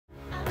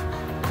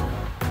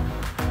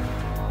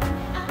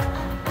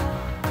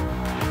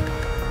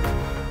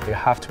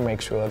have to make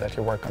sure that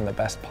you work on the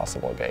best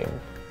possible game.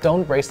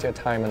 Don't waste your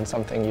time on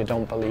something you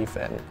don't believe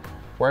in.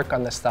 Work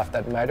on the stuff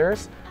that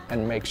matters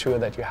and make sure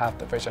that you have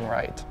the vision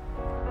right.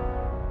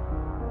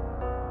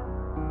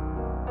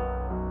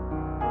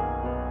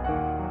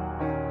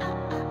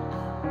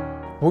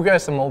 Wooga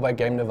is a mobile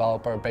game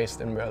developer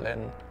based in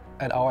Berlin.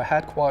 At our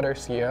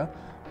headquarters here,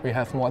 we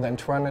have more than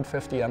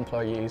 250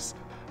 employees.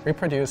 We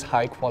produce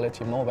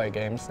high-quality mobile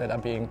games that are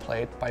being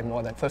played by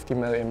more than 50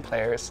 million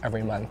players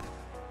every month.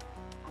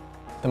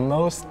 The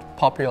most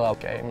popular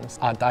games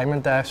are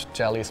Diamond Dash,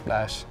 Jelly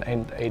Splash,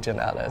 and Agent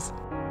Alice.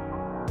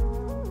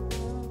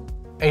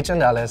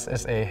 Agent Alice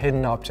is a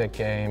hidden object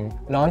game.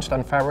 Launched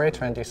on February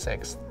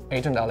 26th,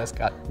 Agent Alice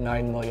got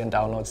 9 million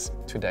downloads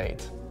to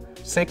date.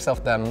 6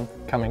 of them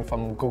coming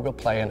from Google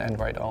Play and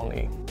Android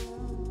only.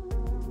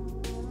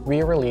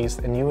 We release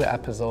a new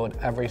episode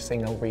every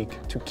single week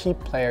to keep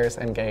players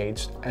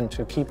engaged and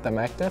to keep them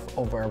active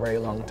over a very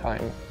long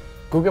time.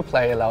 Google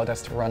Play allowed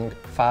us to run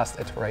fast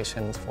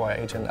iterations for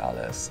Agent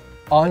Alice.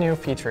 All new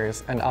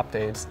features and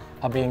updates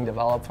are being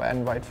developed for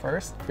Android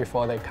first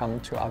before they come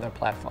to other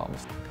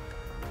platforms.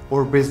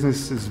 Our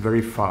business is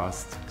very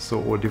fast,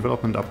 so our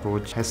development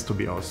approach has to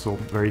be also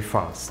very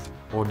fast.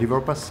 Our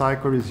developer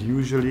cycle is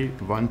usually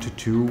 1 to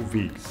 2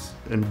 weeks.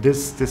 In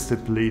this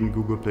discipline,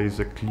 Google Play is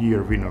a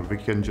clear winner. We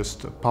can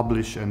just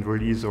publish and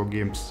release our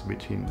games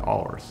within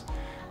hours.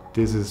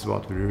 This is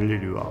what we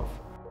really love.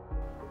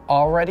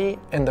 Already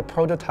in the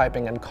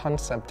prototyping and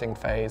concepting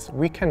phase,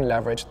 we can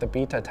leverage the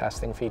beta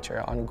testing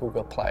feature on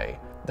Google Play.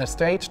 The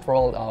staged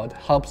rollout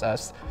helps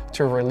us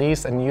to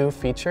release a new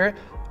feature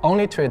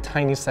only to a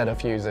tiny set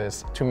of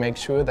users to make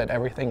sure that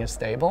everything is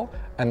stable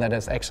and that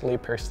it's actually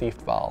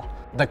perceived well.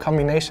 The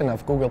combination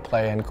of Google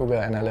Play and Google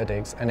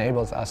Analytics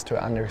enables us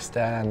to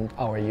understand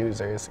our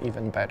users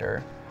even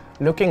better.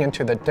 Looking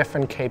into the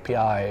different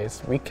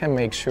KPIs, we can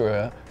make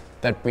sure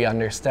that we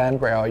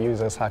understand where our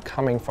users are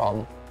coming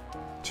from.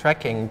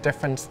 Tracking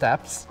different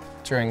steps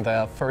during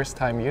the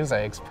first-time user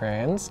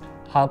experience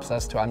helps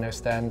us to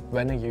understand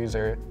when a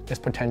user is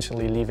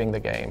potentially leaving the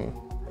game.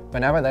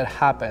 Whenever that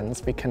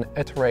happens, we can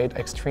iterate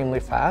extremely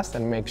fast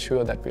and make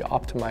sure that we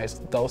optimize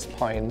those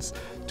points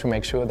to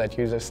make sure that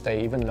users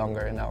stay even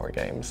longer in our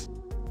games.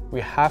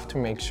 We have to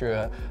make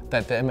sure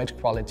that the image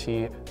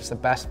quality is the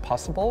best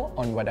possible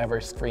on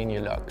whatever screen you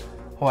look.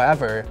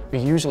 However, we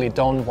usually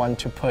don't want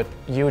to put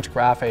huge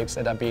graphics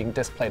that are being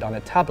displayed on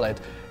a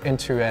tablet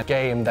into a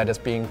game that is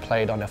being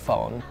played on a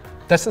phone.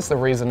 This is the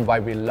reason why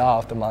we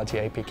love the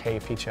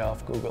multi-APK feature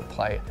of Google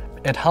Play.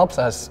 It helps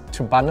us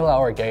to bundle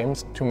our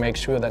games to make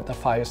sure that the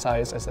file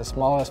size is as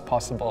small as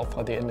possible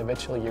for the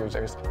individual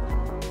users.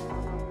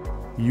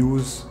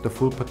 Use the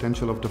full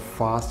potential of the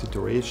fast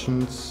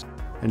iterations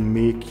and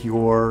make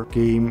your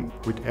game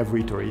with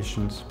every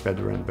iteration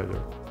better and better.